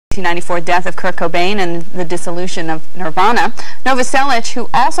1994 death of Kurt Cobain and the dissolution of Nirvana, Novoselic, who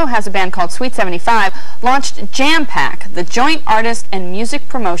also has a band called Sweet 75, launched Jam Pack, the Joint Artist and Music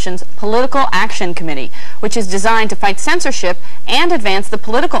Promotions Political Action Committee, which is designed to fight censorship and advance the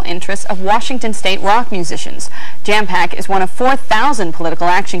political interests of Washington state rock musicians. Jam Pack is one of 4,000 political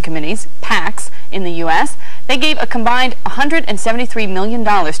action committees, PACs, in the U.S. They gave a combined $173 million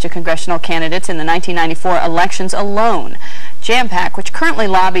to congressional candidates in the 1994 elections alone. Jam Pack, which currently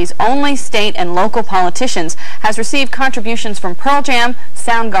lobbies only state and local politicians, has received contributions from Pearl Jam,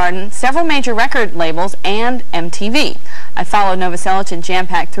 Soundgarden, several major record labels, and MTV. I followed Novoselic and Jam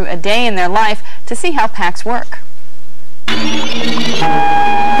Pack through a day in their life to see how PACs work.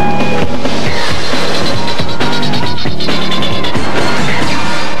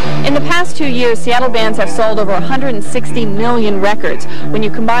 In the past 2 years, Seattle bands have sold over 160 million records. When you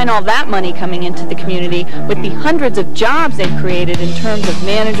combine all that money coming into the community with the hundreds of jobs they've created in terms of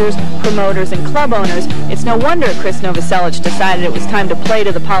managers, promoters, and club owners, it's no wonder Krist Novoselic decided it was time to play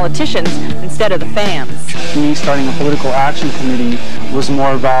to the politicians instead of the fans. Me starting a political action committee was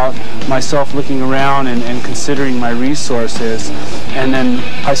more about myself looking around and considering my resources. And then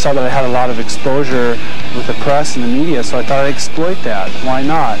I saw that I had a lot of exposure with the press and the media, so I thought I'd exploit that. Why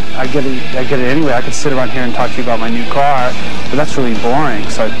not? I get it anyway. I could sit around here and talk to you about my new car, but that's really boring.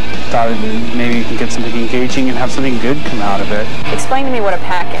 So I thought maybe you can get something engaging and have something good come out of it. Explain to me what a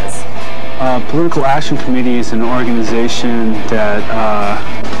PAC is. Political Action Committee is an organization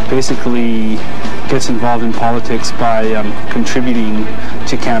that basically gets involved in politics by contributing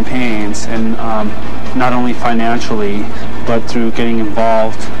to campaigns, and not only financially, but through getting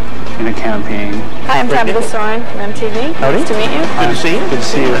involved in a campaign. Hi, I'm Tabitha Soren from MTV. Nice to meet you. Good to see you. Good to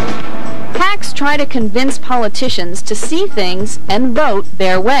see you. PACs try to convince politicians to see things and vote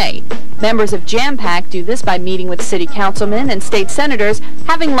their way. Members of Jam Pack do this by meeting with city councilmen and state senators,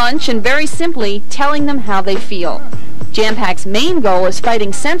 having lunch, and very simply telling them how they feel. Jam Pack's main goal is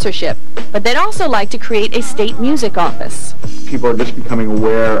fighting censorship, but they'd also like to create a state music office. People are just becoming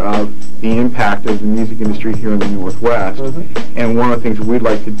aware of the impact of the music industry here in the Northwest. And one of the things we'd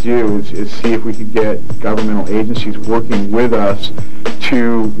like to do is see if we could get governmental agencies working with us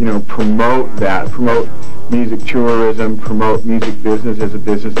to, promote that, promote music tourism, promote music business as a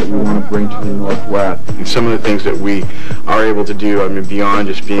business that we want to bring to the Northwest. And some of the things that we are able to do, beyond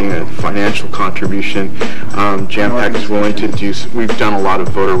just being a financial contribution, Jam Pack is willing to do, we've done a lot of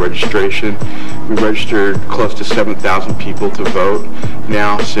voter registration. We registered close to 7,000 people to vote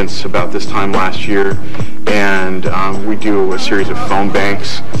now since about this time last year, and we do a series of phone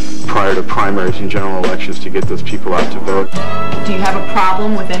banks prior to primaries and general elections to get those people out to vote. Do you have a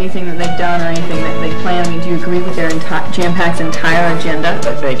problem with anything that they've done or anything that they plan? Do you agree with their Jam Pack's entire agenda?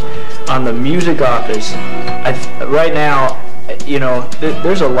 I think on the music office, right now,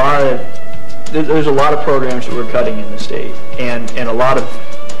 there's a lot of programs that we're cutting in the state, and a lot of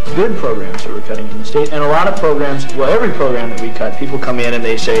good programs that we're cutting in the state, and a lot of programs, well, every program that we cut, people come in and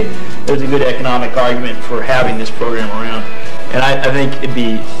they say there's a good economic argument for having this program around, and I think it'd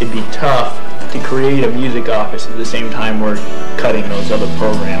be tough to create a music office at the same time we're cutting those other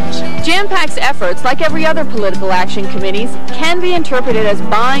programs. Jam Pack's efforts, like every other political action committees, can be interpreted as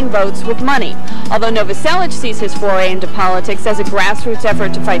buying votes with money. Although Novoselic sees his foray into politics as a grassroots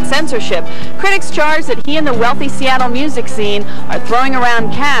effort to fight censorship, critics charge that he and the wealthy Seattle music scene are throwing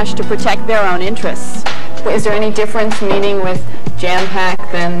around cash to protect their own interests. Is there any difference meeting with Jam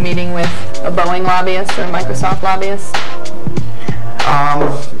Pack than meeting with a Boeing lobbyist or a Microsoft lobbyist?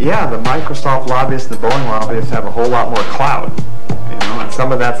 Yeah, the Microsoft lobbyists, the Boeing lobbyists have a whole lot more clout, and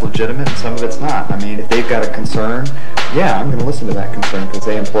some of that's legitimate and some of it's not. If they've got a concern, yeah, I'm going to listen to that concern because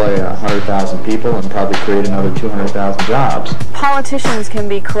they employ 100,000 people and probably create another 200,000 jobs. Politicians can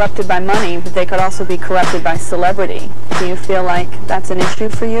be corrupted by money, but they could also be corrupted by celebrity. Do you feel like that's an issue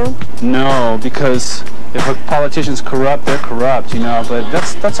for you? No, because if a politician's corrupt, they're corrupt, but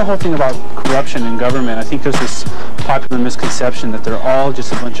that's the whole thing about corruption in government. I think there's this popular misconception that they're all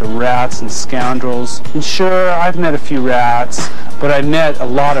just a bunch of rats and scoundrels. And sure, I've met a few rats, but I've met a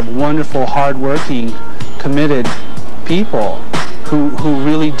lot of wonderful, hard-working, committed people who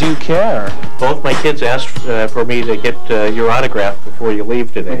really do care. Both my kids asked for me to get your autograph before you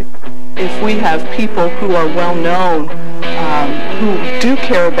leave today. If we have people who are well-known, who do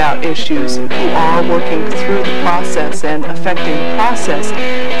care about issues, who are working through the process and affecting the process,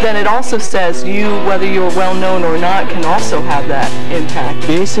 then it also says you, whether you're well-known or not, can also have that impact.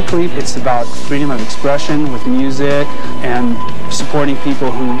 Basically, it's about freedom of expression with music and supporting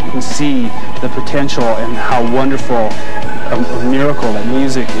people who see the potential and how wonderful a miracle that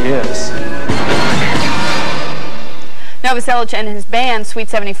music is. Novoselic and his band, Sweet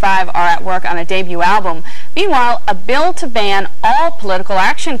 75, are at work on a debut album. Meanwhile, a bill to ban all political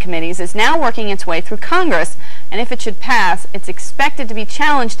action committees is now working its way through Congress, and if it should pass, it's expected to be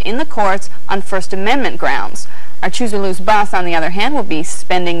challenged in the courts on First Amendment grounds. Our Choose or Lose boss, on the other hand, will be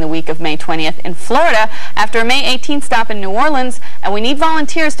spending the week of May 20th in Florida after a May 18th stop in New Orleans, and we need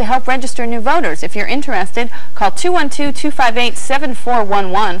volunteers to help register new voters. If you're interested, call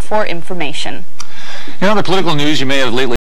 212-258-7411 for information. In other political news, you may have lately